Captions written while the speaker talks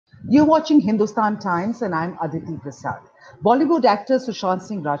You're watching Hindustan Times, and I'm Aditi Prasad. Bollywood actor Sushant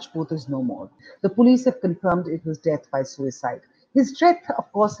Singh Rajput is no more. The police have confirmed it was death by suicide. His death, of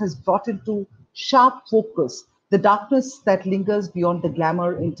course, has brought into sharp focus the darkness that lingers beyond the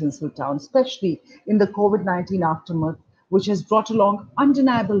glamour in Tinseltown, especially in the COVID-19 aftermath, which has brought along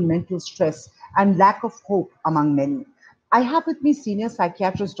undeniable mental stress and lack of hope among many. I have with me senior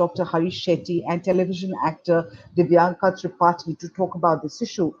psychiatrist Dr. Harish Shetty and television actor Divyanka Tripathi to talk about this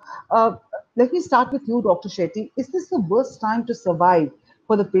issue. Let me start with you, Dr. Shetty. Is this the worst time to survive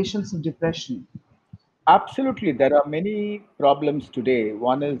for the patients of depression? Absolutely, there are many problems today.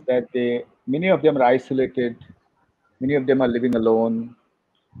 One is that many of them are isolated, many of them are living alone,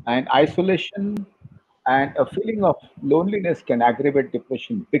 and isolation and a feeling of loneliness can aggravate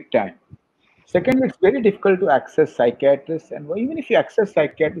depression big time. Second, it's very difficult to access psychiatrists, and even if you access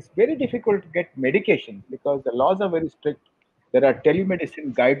psychiatrists, it's very difficult to get medication because the laws are very strict. There are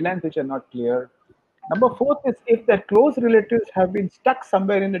telemedicine guidelines which are not clear. Number fourth is if their close relatives have been stuck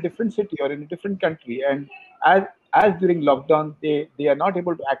somewhere in a different city or in a different country, and as during lockdown they are not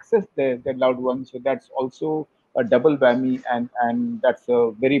able to access their loved ones, so that's also a double whammy, and that's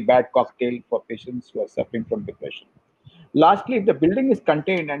a very bad cocktail for patients who are suffering from depression. Lastly, if the building is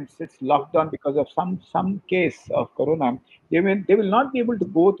contained and it's locked down because of some case of corona, they will not be able to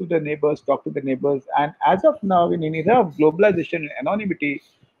go to the neighbors, talk to the neighbors. And as of now, in an era of globalization and anonymity,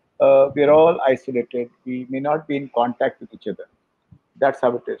 we are all isolated. We may not be in contact with each other. That's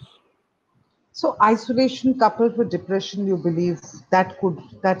how it is. So isolation coupled with depression, you believe that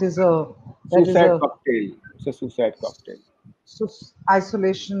is Suicide a cocktail. It's a suicide cocktail. so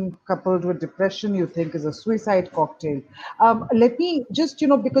isolation coupled with depression, you think, is a suicide cocktail. Let me just,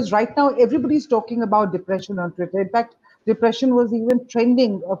 because right now everybody's talking about depression on Twitter. In fact, depression was even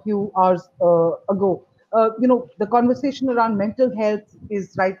trending a few hours ago. The conversation around mental health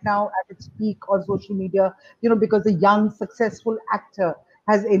is right now at its peak on social media, because a young, successful actor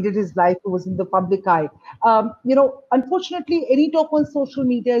has ended his life who was in the public eye. Unfortunately, any talk on social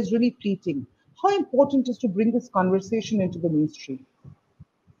media is really fleeting. How important is to bring this conversation into the mainstream?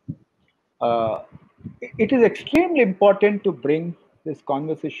 Uh, it is extremely important to bring this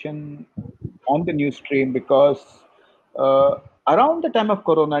conversation on the news stream because uh, around the time of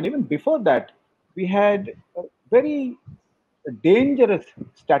corona and even before that we had very dangerous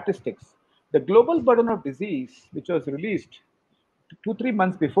statistics. The global burden of disease, which was released 2 3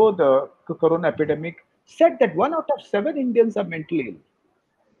 months before the corona epidemic, said that 1 out of 7 Indians are mentally ill.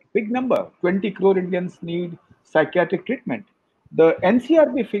 Big number. 20 crore Indians need psychiatric treatment. The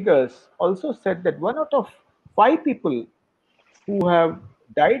NCRB figures also said that 1 out of 5 people who have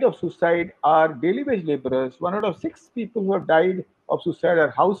died of suicide are daily wage laborers. 1 out of 6 people who have died of suicide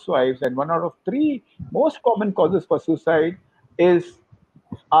are housewives, and 1 out of 3 most common causes for suicide is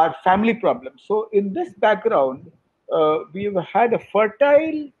our family problems. So, in this background, we've had a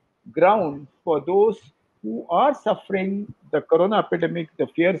fertile ground for those who are suffering the corona epidemic, the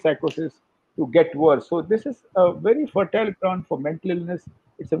fear psychosis, to get worse. So, this is a very fertile ground for mental illness.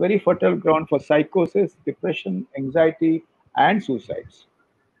 It's a very fertile ground for psychosis, depression, anxiety, and suicides.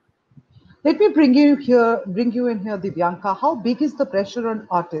 Let me bring you in here, Divyanka. How big is the pressure on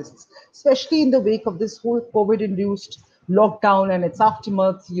artists, especially in the wake of this whole COVID-induced lockdown and its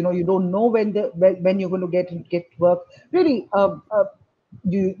aftermath? You don't know when you're going to get work. Really,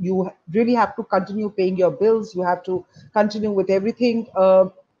 you really have to continue paying your bills. You have to continue with everything,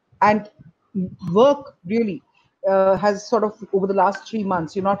 and work really has sort of over the last 3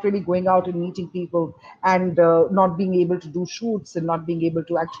 months, you're not really going out and meeting people and not being able to do shoots and not being able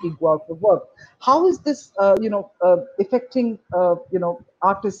to actually go out for work. How is this, affecting,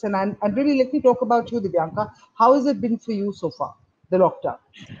 artists? And really, let me talk about you, Divyanka. How has it been for you so far, the lockdown?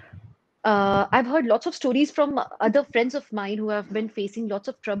 I've heard lots of stories from other friends of mine who have been facing lots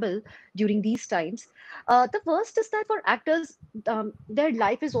of trouble during these times. The worst is that for actors, their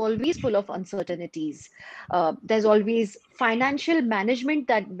life is always full of uncertainties. There's always financial management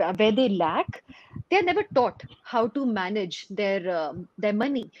that where they lack. They're never taught how to manage their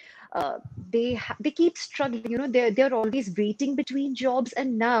money. They keep struggling. They're always waiting between jobs,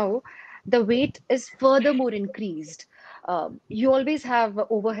 and now the wait is furthermore increased. You always have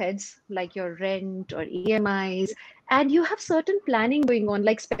overheads like your rent or EMIs, and you have certain planning going on,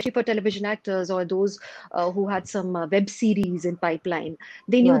 like especially for television actors or those who had some web series in pipeline.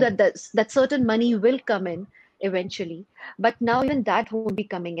 They knew Right. that certain money will come in eventually, but now even that won't be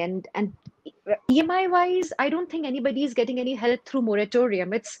coming. And EMI wise, I don't think anybody is getting any help through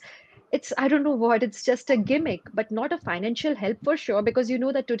moratorium. it's, I don't know what, it's just a gimmick, but not a financial help for sure, because you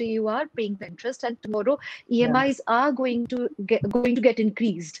know that today you are paying the interest and tomorrow Yeah. EMIs are going to get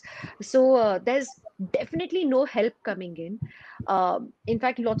increased. So there's definitely no help coming in. In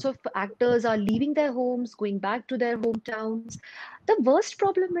fact, lots of actors are leaving their homes, going back to their hometowns. The worst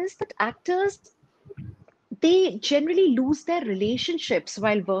problem is that actors, they generally lose their relationships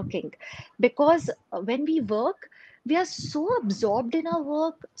while working, because when we work, we are so absorbed in our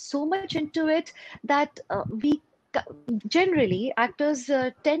work, so much into it, that generally actors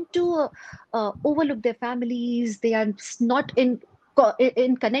tend to overlook their families. They are not in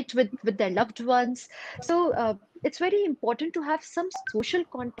connect with their loved ones. So it's very important to have some social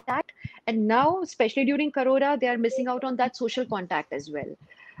contact, and now especially during corona they are missing out on that social contact as well.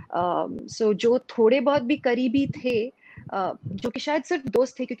 सो जो थोड़े बहुत भी करीबी थे, जो कि शायद सिर्फ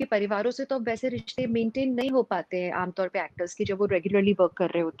दोस्त थे, क्योंकि परिवारों से तो अब वैसे रिश्ते मेंटेन नहीं हो पाते हैं आमतौर पे एक्टर्स की, जब वो रेगुलरली वर्क कर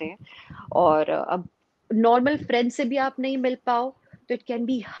रहे होते हैं। और अब नॉर्मल फ्रेंड से भी आप नहीं मिल पाओ, तो it can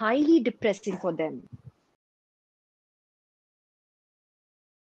be highly depressing for them.